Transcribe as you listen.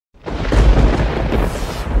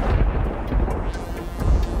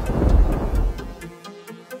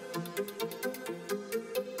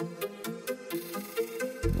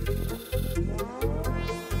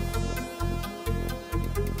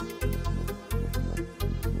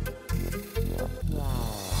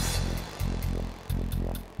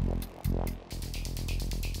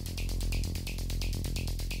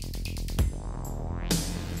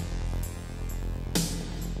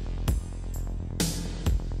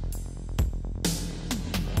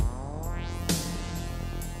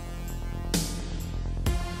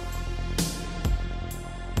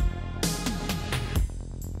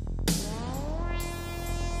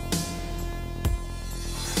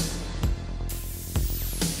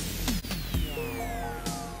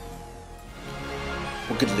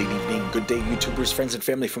Good late evening, good day, YouTubers, friends, and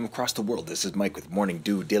family from across the world. This is Mike with Morning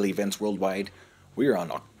Dew Daily Events Worldwide. We are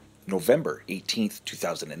on November 18th,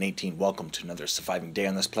 2018. Welcome to another surviving day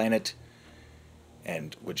on this planet.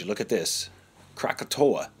 And would you look at this?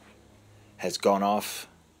 Krakatoa has gone off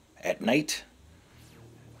at night,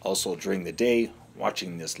 also during the day,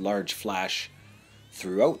 watching this large flash.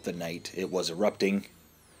 Throughout the night, it was erupting,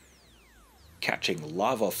 catching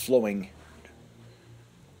lava flowing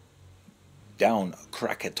down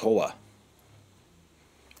Krakatoa.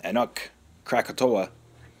 Krakatoa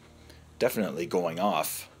definitely going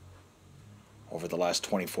off over the last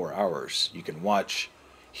 24 hours. You can watch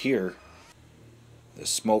here the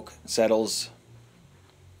smoke settles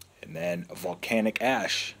and then a volcanic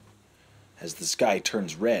ash as the sky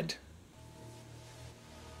turns red.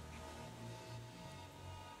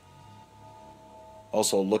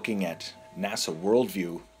 Also looking at NASA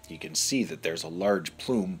Worldview, you can see that there's a large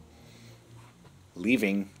plume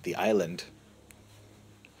leaving the island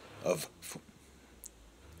of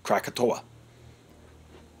Krakatoa.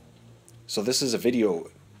 So this is a video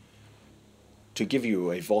to give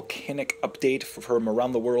you a volcanic update from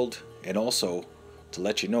around the world, and also to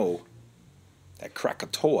let you know that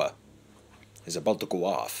Krakatoa is about to go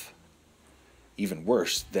off, even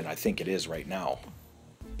worse than I think it is right now.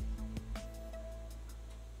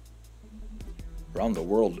 Around the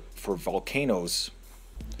world, for volcanoes,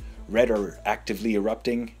 red are actively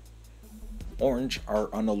erupting, orange are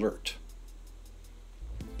on alert.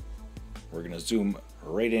 We're going to zoom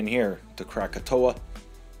right in here to Krakatoa.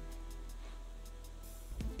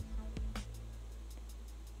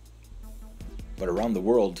 But around the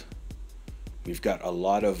world, we've got a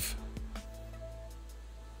lot of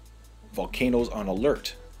volcanoes on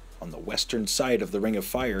alert on the western side of the Ring of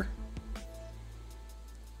Fire.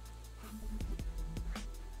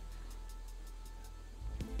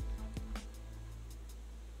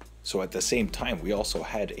 So at the same time, we also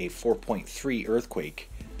had a 4.3 earthquake,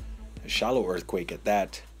 a shallow earthquake at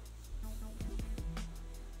that.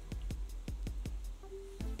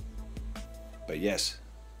 But yes,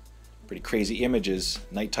 pretty crazy images,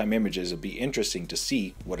 nighttime images. It'd be interesting to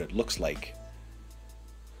see what it looks like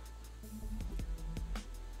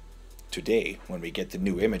today when we get the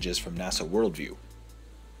new images from NASA Worldview.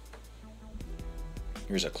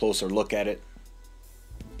 Here's a closer look at it.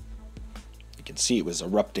 You can see it was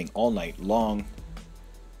erupting all night long.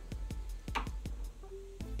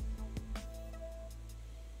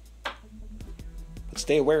 But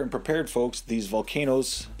stay aware and prepared, folks. These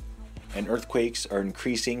volcanoes and earthquakes are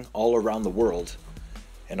increasing all around the world,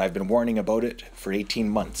 and I've been warning about it for 18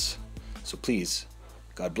 months. So please,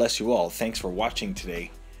 God bless you all. Thanks for watching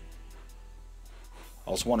today.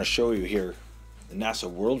 I also want to show you here the NASA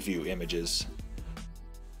Worldview images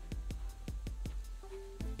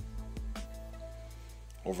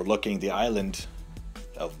overlooking the island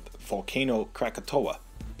of volcano Krakatoa.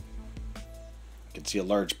 You can see a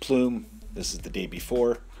large plume. This is the day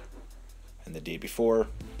before, and the day before,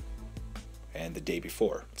 and the day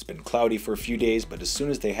before. It's been cloudy for a few days, but as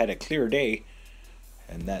soon as they had a clear day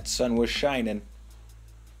and that sun was shining,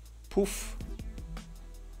 poof,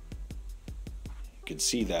 you can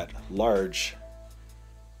see that large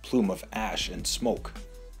plume of ash and smoke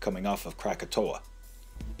coming off of Krakatoa.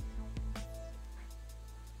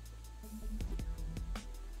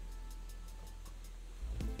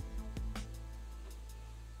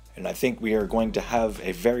 And I think we are going to have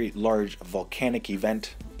a very large volcanic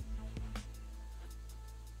event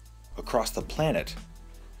across the planet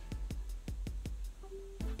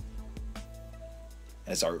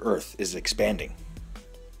as our Earth is expanding.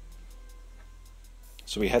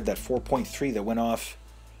 So we had that 4.3 that went off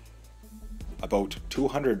about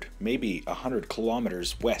 200, maybe 100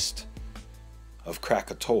 kilometers west of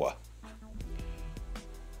Krakatoa.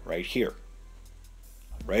 Right here.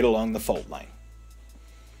 Right along the fault line.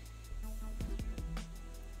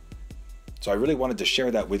 So I really wanted to share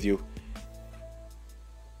that with you.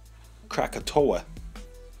 Krakatoa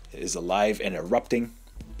is alive and erupting.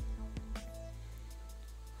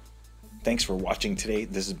 Thanks for watching today.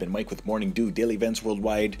 This has been Mike with Morning Dew Daily Events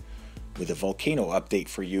Worldwide with a volcano update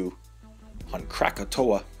for you on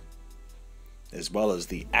Krakatoa, as well as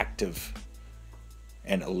the active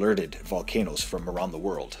and alerted volcanoes from around the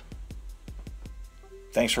world.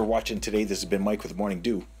 Thanks for watching today. This has been Mike with Morning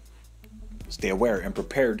Dew. Stay aware and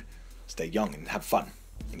prepared. Stay young and have fun,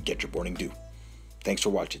 and get your morning dew. Thanks for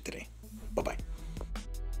watching today. Bye-bye.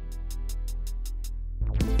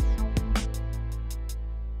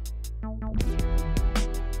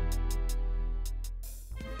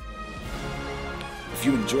 If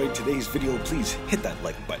you enjoyed today's video, please hit that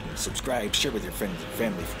like button, subscribe, share with your friends and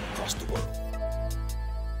family from across the world.